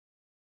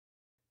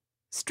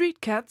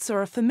Street cats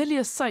are a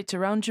familiar sight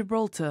around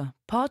Gibraltar,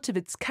 part of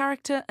its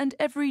character and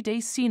everyday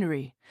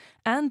scenery.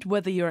 And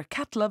whether you're a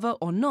cat lover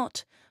or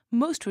not,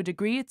 most would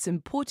agree it's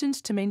important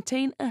to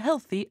maintain a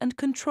healthy and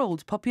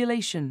controlled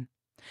population.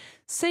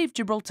 Save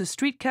Gibraltar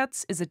Street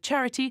Cats is a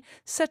charity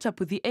set up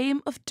with the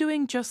aim of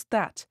doing just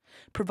that,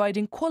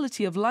 providing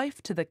quality of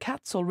life to the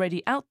cats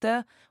already out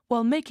there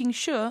while making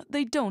sure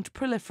they don't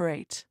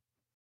proliferate.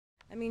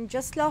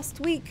 Just last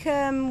week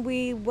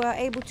we were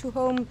able to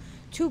home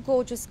two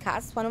gorgeous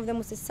cats. One of them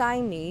was a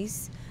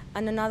Siamese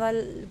and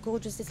another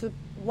gorgeous little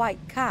white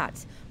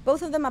cat.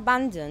 Both of them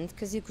abandoned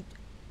because you could,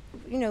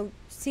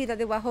 see that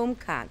they were home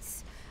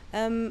cats.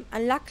 And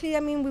luckily,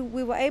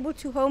 we were able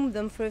to home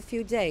them for a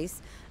few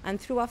days,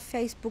 and through our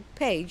Facebook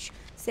page,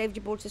 Save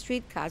Gibraltar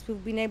Street Cats,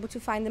 we've been able to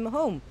find them a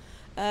home.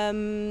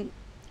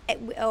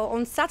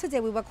 On Saturday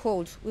we were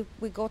called.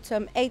 We got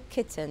 8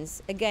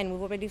 kittens. Again,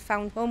 we've already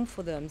found home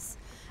for them.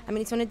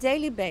 It's on a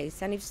daily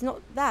basis, and if it's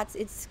not that,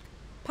 it's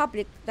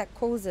public that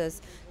calls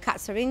us.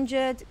 Cats are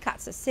injured,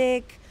 cats are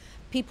sick,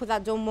 people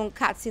that don't want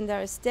cats in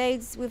their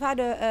estates. We've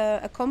had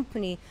a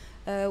company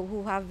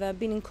who have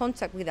been in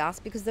contact with us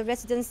because the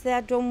residents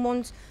there don't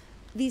want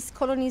these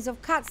colonies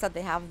of cats that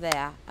they have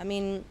there.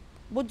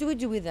 What do we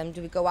do with them?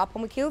 Do we go up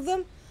and we kill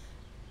them?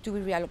 Do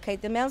we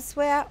reallocate them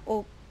elsewhere?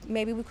 Or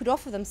maybe we could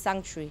offer them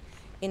sanctuary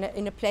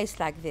in a place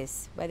like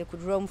this, where they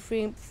could roam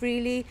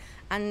freely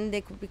and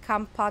they could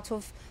become part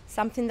of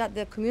something that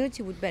the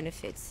community would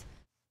benefit.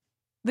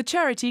 The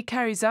charity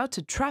carries out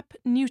a trap,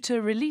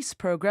 neuter, release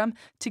program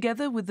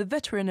together with the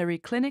veterinary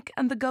clinic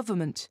and the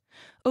government.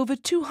 Over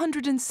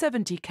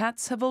 270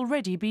 cats have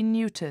already been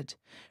neutered,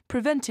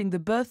 preventing the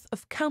birth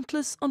of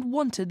countless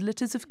unwanted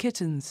litters of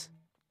kittens.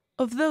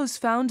 Of those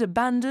found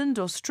abandoned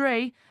or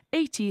stray,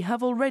 80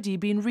 have already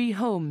been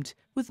rehomed,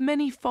 with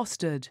many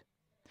fostered.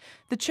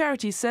 The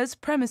charity says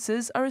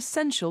premises are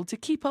essential to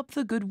keep up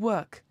the good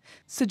work,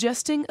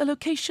 suggesting a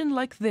location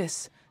like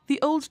this,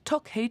 the old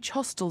Tokhage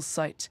Hostel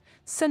site,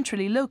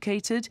 centrally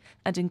located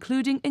and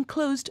including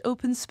enclosed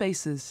open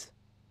spaces.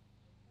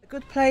 A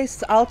good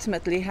place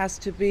ultimately has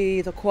to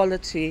be the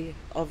quality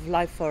of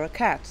life for a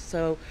cat.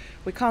 So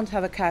we can't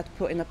have a cat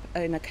put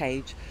in a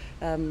cage.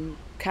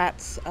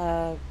 Cats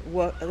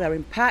they're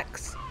in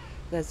packs.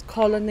 There's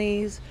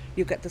colonies.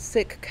 You get the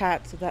sick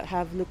cats that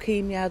have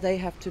leukemia. They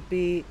have to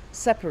be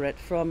separate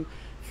from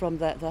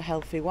the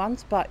healthy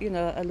ones. But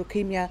a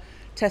leukemia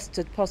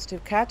tested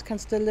positive cat can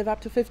still live up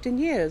to 15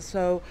 years.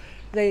 So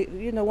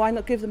why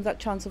not give them that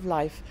chance of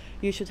life?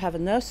 You should have a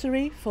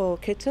nursery for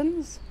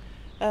kittens,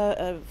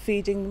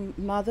 feeding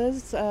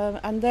mothers,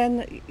 and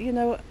then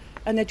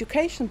an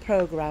education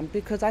program,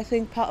 because I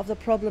think part of the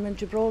problem in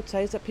Gibraltar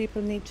is that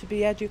people need to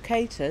be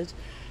educated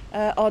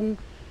on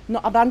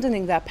not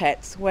abandoning their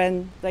pets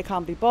when they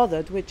can't be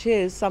bothered, which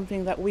is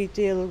something that we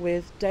deal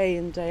with day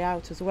in, day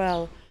out as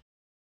well.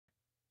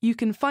 You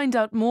can find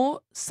out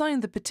more, sign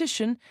the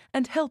petition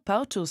and help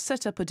out or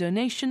set up a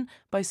donation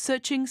by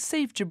searching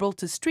Save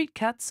Gibraltar Street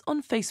Cats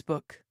on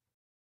Facebook.